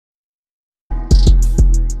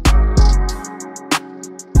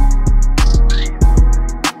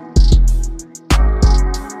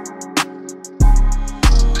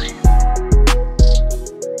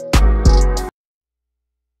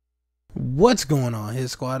What's going on, Hit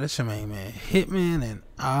Squad? It's your main man, Hitman, and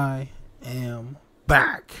I am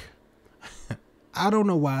back. I don't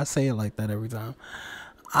know why I say it like that every time.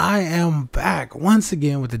 I am back once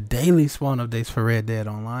again with the daily spawn updates for Red Dead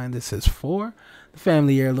Online. This is for the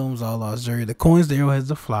family heirlooms, all lost jewelry, the coins, the arrowheads,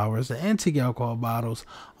 the flowers, the antique alcohol bottles,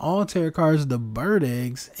 all tarot cards, the bird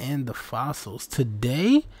eggs, and the fossils.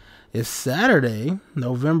 Today is Saturday,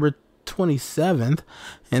 November 27th,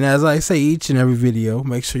 and as I say each and every video,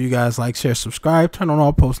 make sure you guys like, share, subscribe, turn on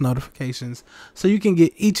all post notifications so you can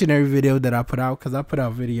get each and every video that I put out, because I put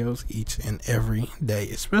out videos each and every day,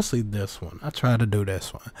 especially this one. I try to do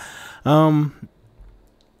this one.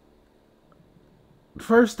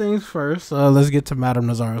 First things first, let's get to Madame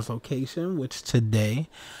Nazar's location, which today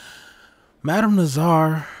Madame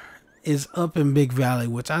Nazar is up in Big Valley,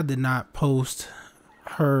 which I did not post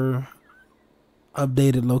her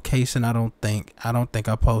updated location. I don't think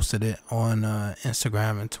I posted it on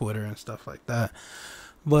Instagram and Twitter and stuff like that,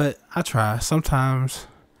 but I try. Sometimes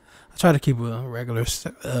I try to keep a regular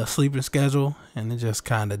sleeping schedule, and it just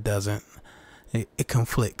kind of doesn't. It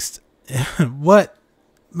conflicts. But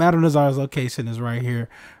Madame Nazar's location is right here,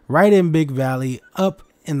 right in Big Valley, up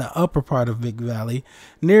in the upper part of Big Valley,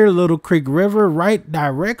 near Little Creek River, right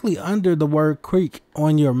directly under the word creek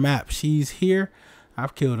on your map. She's here.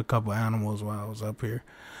 I've killed a couple animals while I was up here.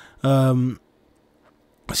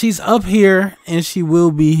 She's up here, and she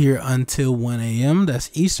will be here until 1 a.m. That's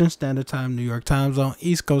Eastern Standard Time, New York time zone,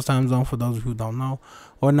 East Coast time zone for those who don't know,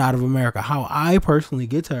 or not of America. How I personally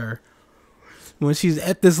get to her when she's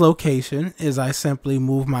at this location is I simply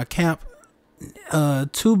move my camp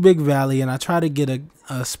to Big Valley, and I try to get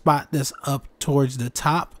a spot that's up towards the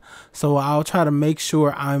top. So I'll try to make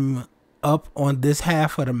sure I'm up on this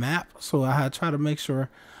half of the map. So I try to make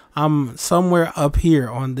sure I'm somewhere up here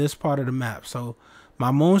on this part of the map. So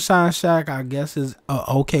my moonshine shack, I guess, is a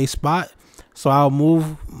okay spot. So I'll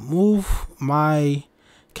move my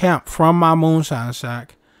camp from my moonshine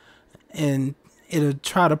shack, and it'll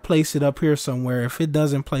try to place it up here somewhere. If it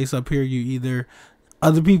doesn't place up here,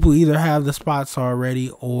 other people either have the spots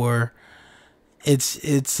already, or it's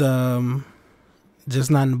just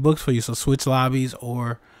not in the books for you. So switch lobbies,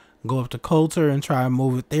 or go up to Coulter and try and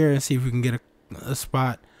move it there and see if we can get a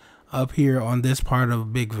spot up here on this part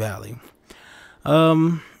of Big Valley.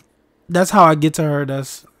 That's how I get to her.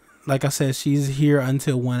 That's, like I said, she's here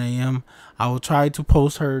until 1 a.m. I will try to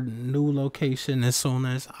post her new location as soon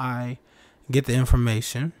as I get the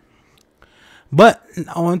information. But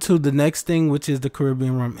on to the next thing, which is the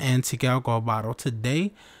Caribbean Rum Antique Alcohol Bottle.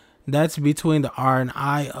 Today, that's between the R and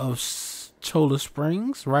I of Cholla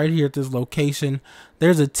Springs, right here at this location.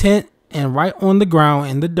 There's a tent, and right on the ground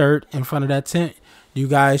in the dirt in front of that tent, you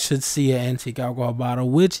guys should see an antique alcohol bottle,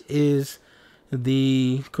 which is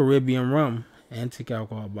the Caribbean Rum Antique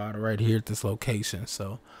Alcohol Bottle right here at this location.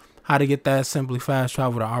 So how to get that? Simply fast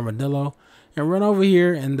travel to Armadillo and run over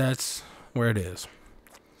here, and that's where it is.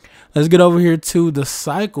 Let's get over here to the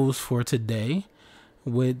cycles for today,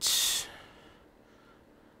 which,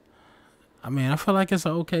 I mean, I feel like it's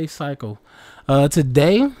an okay cycle.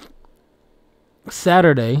 Today,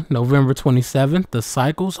 Saturday, November 27th, the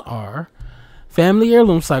cycles are Family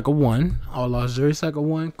Heirloom Cycle 1, All Lost Jewelry Cycle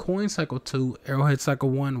 1, Coin Cycle 2, Arrowhead Cycle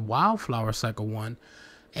 1, Wildflower Cycle 1,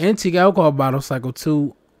 Antique Alcohol Bottle Cycle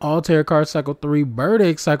 2, All Tarot Card Cycle 3, Bird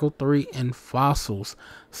Egg Cycle 3, and Fossils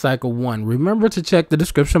Cycle 1. Remember to check the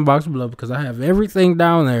description box below, because I have everything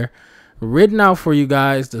down there written out for you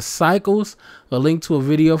guys. The cycles, a link to a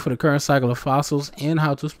video for the current cycle of fossils, and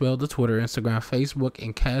how to spell the Twitter, Instagram, Facebook,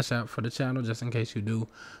 and Cash App for the channel, just in case you do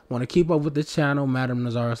want to keep up with the channel, Madame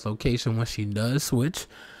Nazar's location when she does switch,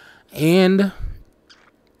 and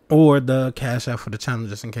or the Cash App for the channel,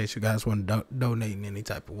 just in case you guys want to donate in any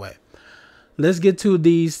type of way. Let's get to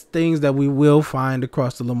these things that we will find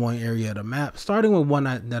across the Lemoyne area of the map, starting with one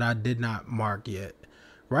that I did not mark yet.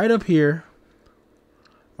 Right up here,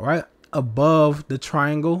 right above the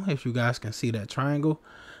triangle, if you guys can see that triangle,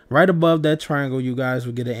 right above that triangle, you guys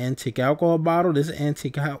will get an antique alcohol bottle. This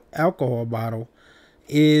antique alcohol bottle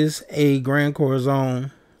is a Grand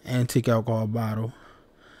Corazon antique alcohol bottle,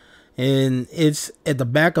 and it's at the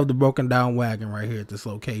back of the broken down wagon right here at this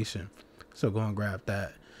location. So go and grab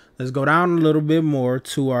that. Let's go down a little bit more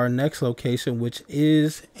to our next location, which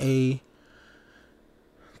is another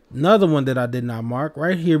one that I did not mark.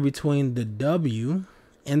 Right here between the W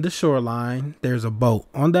and the shoreline, there's a boat.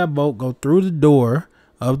 On that boat, go through the door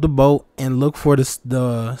of the boat and look for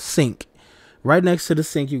the sink. Right next to the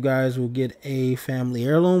sink, you guys will get a family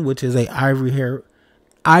heirloom, which is a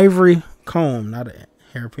ivory comb, not a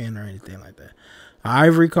hairpin or anything like that.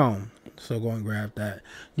 Ivory comb. So go and grab that.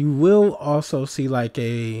 You will also see like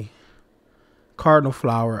a cardinal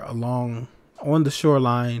flower along on the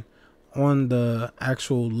shoreline, on the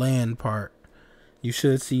actual land part. You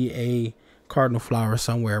should see a cardinal flower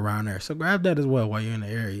somewhere around there. So grab that as well while you're in the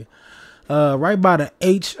area. Right by the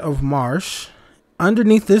H of marsh,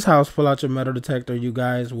 underneath this house, pull out your metal detector. You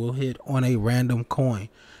guys will hit on a random coin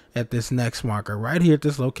at this next marker right here at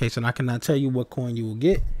this location. I cannot tell you what coin you will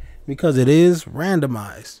get because it is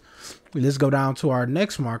randomized. Let's go down to our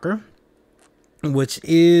next marker, which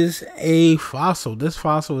is a fossil. This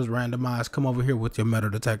fossil is randomized. Come over here with your metal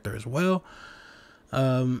detector as well.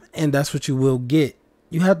 And that's what you will get.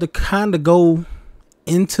 You have to kind of go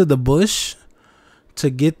into the bush to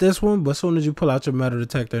get this one, but as soon as you pull out your metal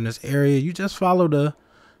detector in this area, you just follow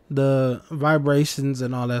the vibrations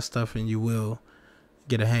and all that stuff, and you will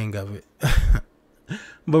get a hang of it.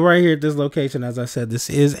 But right here at this location, as I said, this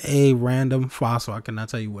is a random fossil. I cannot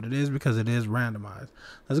tell you what it is because it is randomized.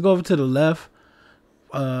 Let's go over to the left.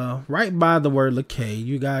 Right by the word Lakay,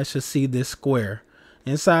 you guys should see this square.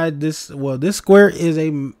 Inside this, well, this square is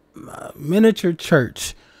a miniature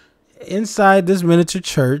church. Inside this miniature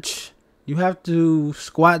church, you have to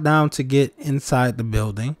squat down to get inside the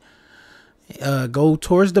building. Go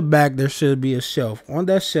towards the back. There should be a shelf. On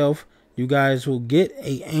that shelf, you guys will get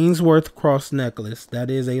a Ainsworth cross necklace.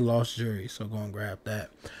 That is a lost jewelry, so go and grab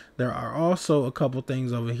that. There are also a couple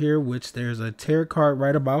things over here, which there's a tarot card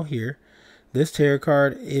right about here. This tarot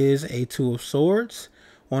card is a two of swords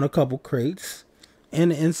on a couple crates.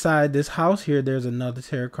 And inside this house here, there's another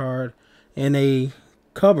tarot card in a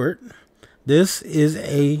cupboard. This is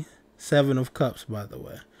a 7 of cups, by the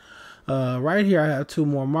way. Right here, I have two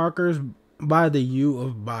more markers by the U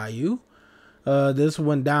of Bayou. This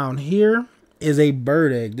one down here is a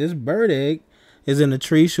bird egg. This bird egg is in a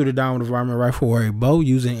tree. Shoot it down with a varmint rifle or a bow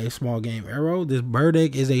using a small game arrow. This bird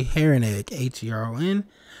egg is a heron egg, Heron.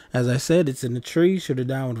 As I said, it's in a tree. Shoot it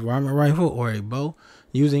down with a varmint rifle or a bow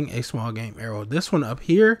using a small game arrow. This one up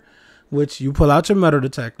here, which you pull out your metal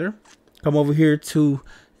detector, come over here to,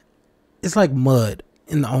 it's like mud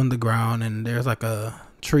on the ground, and there's like a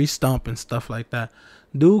tree stump and stuff like that.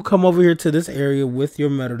 Do come over here to this area with your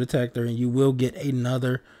metal detector, and you will get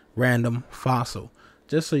another random fossil,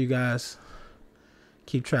 just so you guys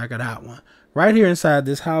keep track of that one. Right here inside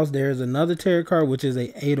this house, there's another tarot card, which is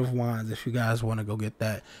a 8 of wands. If you guys want to go get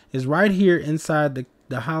that, it's right here inside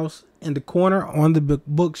the house in the corner on the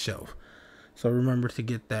bookshelf. So remember to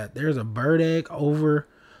get that. There's a bird egg over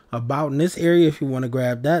about in this area if you want to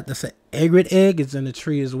grab that. That's an egret egg. It's in the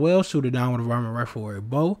tree as well. Shoot it down with a varmint rifle or a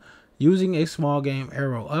bow using a small game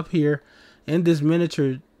arrow. Up here in this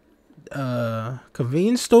miniature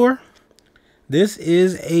convenience store, this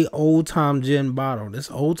is a old time gin bottle.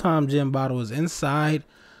 This old time gin bottle is inside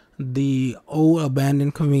the old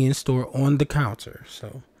abandoned convenience store on the counter.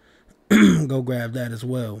 So go grab that as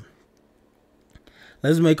well.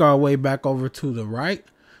 Let's make our way back over to the right,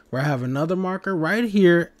 where I have another marker right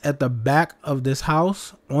here at the back of this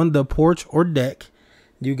house on the porch or deck.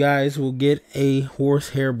 You guys will get a horse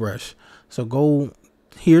hairbrush. So go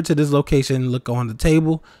here to this location, look on the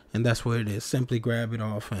table, and that's where it is. Simply grab it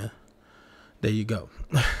off, and there you go.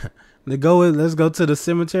 Let's go to the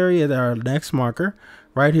cemetery at our next marker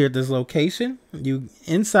right here at this location. You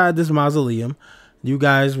inside this mausoleum, you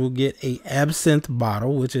guys will get a absinthe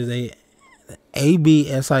bottle, which is a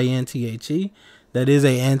ABSINTHE. That is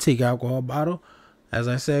a antique alcohol bottle. As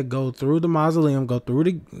I said, go through the mausoleum, go through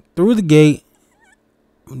the gate.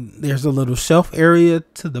 There's a little shelf area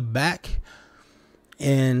to the back,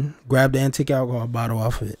 and grab the antique alcohol bottle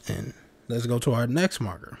off it. And let's go to our next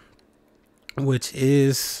marker, which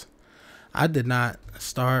is, I did not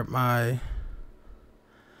start my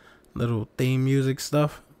little theme music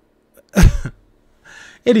stuff.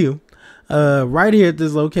 Anywho, right here at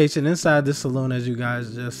this location inside this saloon, as you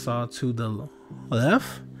guys just saw to the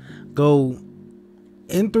left, go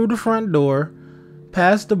in through the front door,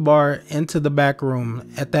 past the bar, into the back room.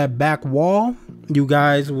 At that back wall, you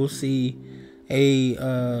guys will see a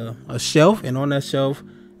shelf, and on that shelf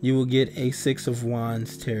you will get a 6 of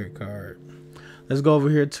wands tarot card. Let's go over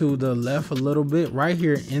here to the left a little bit. Right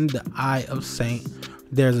here in the Eye of Saint,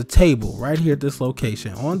 there's a table right here at this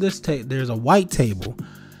location. On this there's a white table,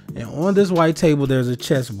 and on this white table there's a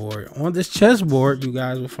chessboard. On this chessboard, you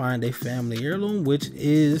guys will find a family heirloom, which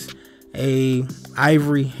is a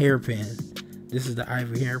ivory hairpin. This is the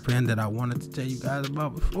ivory hairpin that I wanted to tell you guys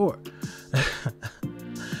about before.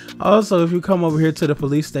 Also, if you come over here to the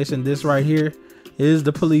police station, this right here is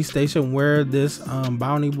the police station where this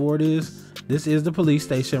bounty board is. This is the police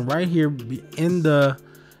station right here in the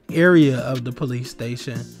area of the police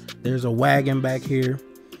station. There's a wagon back here.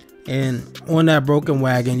 And on that broken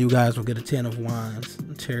wagon, you guys will get a 10 of wands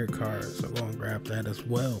tarot card. So go and grab that as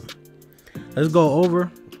well. Let's go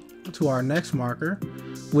over to our next marker,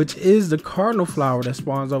 which is the cardinal flower that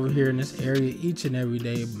spawns over here in this area each and every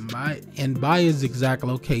day by its exact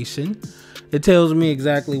location. It tells me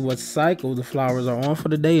exactly what cycle the flowers are on for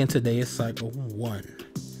the day, and today is cycle 1.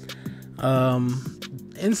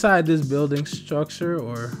 Inside this building structure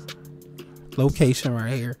or location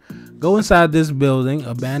right here, go inside this building,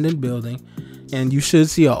 abandoned building, and you should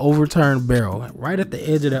see an overturned barrel. Right at the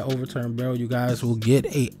edge of that overturned barrel, you guys will get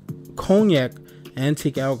a cognac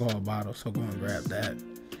antique alcohol bottle. So go and grab that.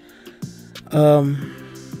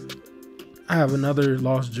 I have another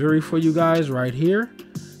lost jewelry for you guys right here.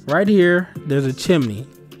 Right here, there's a chimney.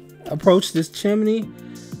 Approach this chimney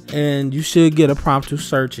and you should get a prompt to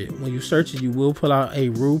search it. When you search it, you will pull out a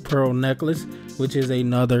rue pearl necklace, which is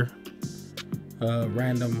another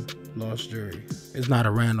random lost jewelry. It's not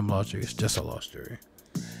a random lost jewelry, it's just a lost jewelry.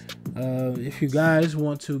 If you guys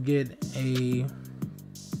want to get a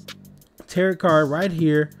tarot card right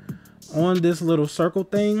here on this little circle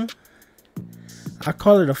thing, I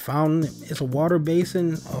call it a fountain. It's a water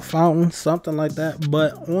basin, a fountain, something like that.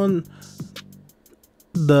 But on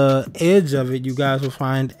the edge of it, you guys will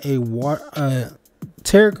find a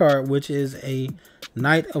tarot card, which is a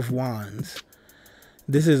Knight of Wands.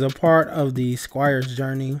 This is a part of the Squire's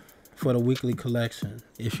Journey for the weekly collection,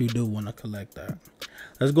 if you do want to collect that.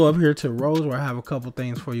 Let's go up here to Rose, where I have a couple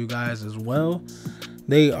things for you guys as well.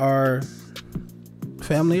 They are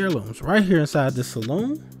family heirlooms right here inside the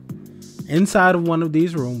saloon. Inside of one of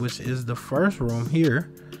these rooms, which is the first room here,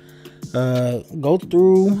 go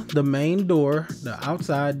through the main door, the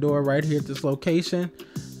outside door right here at this location.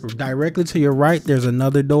 Directly to your right, there's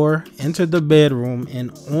another door. Enter the bedroom,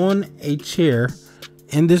 and on a chair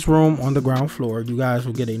in this room on the ground floor, you guys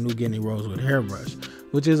will get a New Guinea rosewood hairbrush,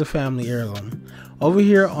 which is a family heirloom. Over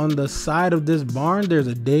here on the side of this barn, there's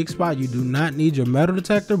a dig spot. You do not need your metal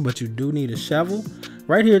detector, but you do need a shovel.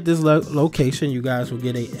 Right here at this location, you guys will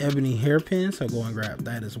get a ebony hairpin, so go and grab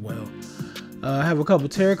that as well. I have a couple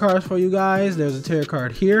tarot cards for you guys. There's a tarot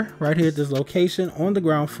card here, right here at this location on the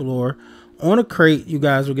ground floor. On a crate, you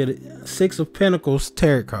guys will get a 6 of Pentacles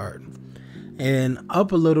tarot card. And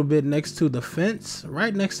up a little bit next to the fence,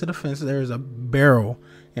 right next to the fence, there's a barrel.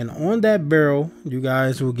 And on that barrel, you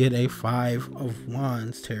guys will get a 5 of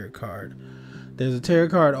Wands tarot card. There's a tarot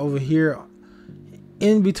card over here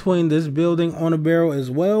in between this building on a barrel as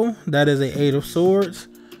well. That is a 8 of Swords.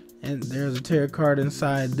 And there's a tarot card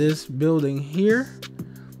inside this building here,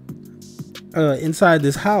 inside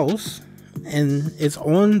this house, and it's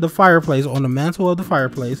on the fireplace, on the mantle of the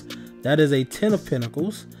fireplace. That is a 10 of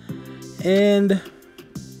Pentacles. And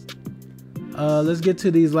let's get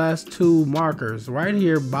to these last two markers right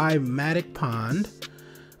here by Matic Pond.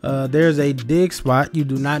 There's a dig spot. You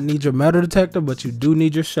do not need your metal detector, but you do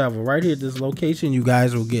need your shovel. Right here at this location, you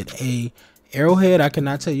guys will get a arrowhead. I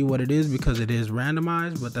cannot tell you what it is because it is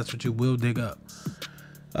randomized, but that's what you will dig up.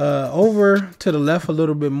 Over to the left a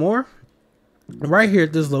little bit more, right here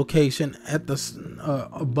at this location, at the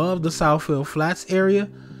above the Southfield Flats area,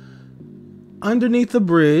 underneath the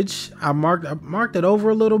bridge. I marked it over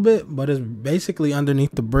a little bit, but it's basically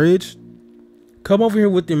underneath the bridge. Come over here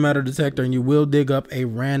with your metal detector and you will dig up a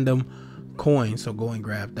random coin, so go and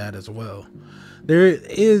grab that as well.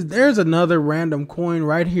 There's another random coin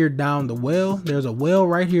right here down the well. There's a well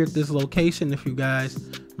right here at this location. If you guys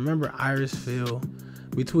remember Irisville,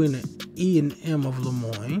 between the E and M of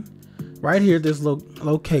Lemoyne, right here at this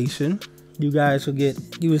location, you guys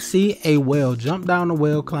will see a well. Jump down the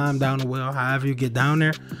well, climb down the well, however you get down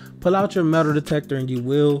there. Pull out your metal detector and you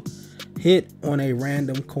will hit on a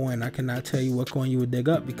random coin. I cannot tell you what coin you would dig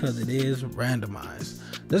up because it is randomized.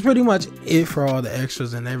 That's pretty much it for all the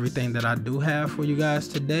extras and everything that I do have for you guys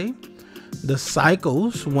today. The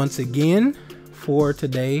cycles, once again, for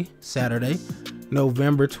today, Saturday,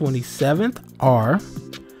 November 27th, are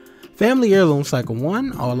Family Heirloom Cycle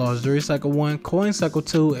 1, All Lost Jewelry Cycle 1, Coin Cycle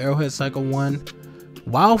 2, Arrowhead Cycle 1,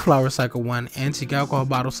 Wildflower Cycle 1, Antique Alcohol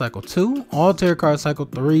Bottle Cycle 2, All Tarot Card Cycle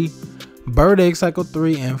 3, Bird Egg Cycle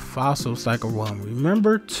 3, and Fossil Cycle 1.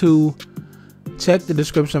 Remember to check the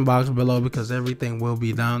description box below because everything will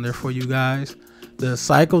be down there for you guys. The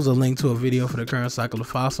cycles, a link to a video for the current cycle of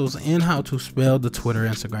fossils, and how to spell the Twitter,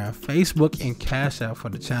 Instagram, Facebook, and Cash App for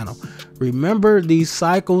the channel. Remember, these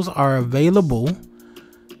cycles are available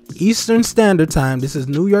Eastern Standard Time. This is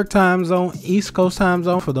New York time zone, East Coast time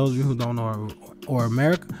zone for those of you who don't know, or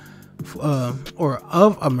America, or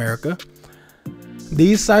of America.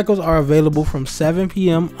 These cycles are available from 7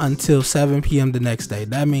 p.m. until 7 p.m. the next day.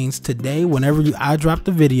 That means today, whenever I drop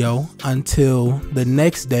the video, until the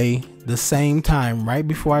next day, the same time, right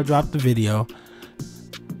before I drop the video,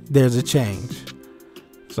 there's a change.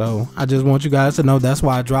 So I just want you guys to know that's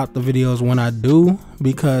why I drop the videos when I do,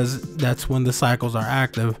 because that's when the cycles are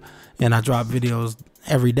active, and I drop videos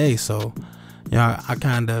every day. So I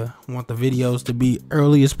kind of want the videos to be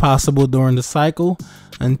early as possible during the cycle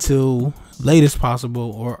until late as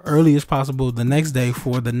possible, or early as possible the next day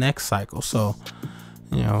for the next cycle. So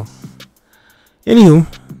anywho,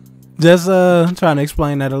 just trying to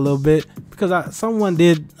explain that a little bit, because someone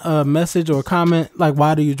did message or comment like,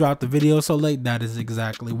 why do you drop the video so late? That is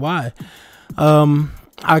exactly why.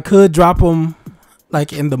 I could drop them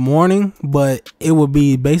like in the morning, but it would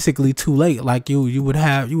be basically too late. Like you would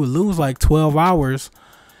lose like 12 hours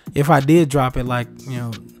if I did drop it like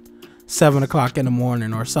 7 o'clock in the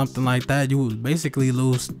morning or something like that. You would basically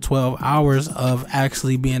lose 12 hours of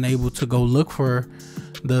actually being able to go look for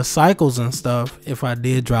the cycles and stuff if I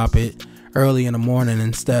did drop it early in the morning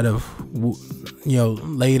instead of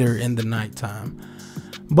later in the nighttime.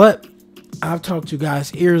 But I've talked you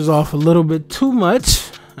guys ears off a little bit too much.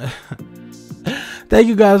 Thank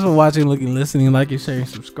you guys for watching, looking, listening, liking, sharing,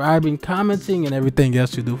 subscribing, commenting, and everything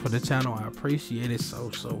else you do for the channel. I appreciate it so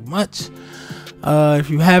much. If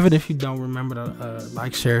you haven't, if you don't, remember to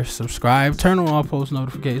like, share, subscribe, turn on all post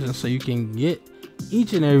notifications so you can get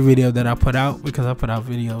each and every video that I put out, because I put out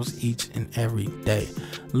videos each and every day.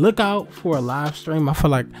 Look out for a live stream. I feel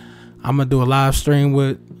like I'm gonna do a live stream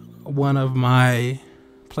with one of my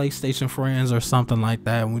PlayStation friends or something like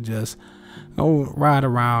that, and we just go ride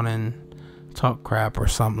around and talk crap or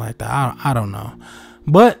something like that. I don't know,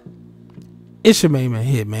 but it's your main man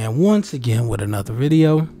Hitman once again with another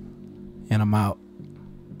video, and I'm out.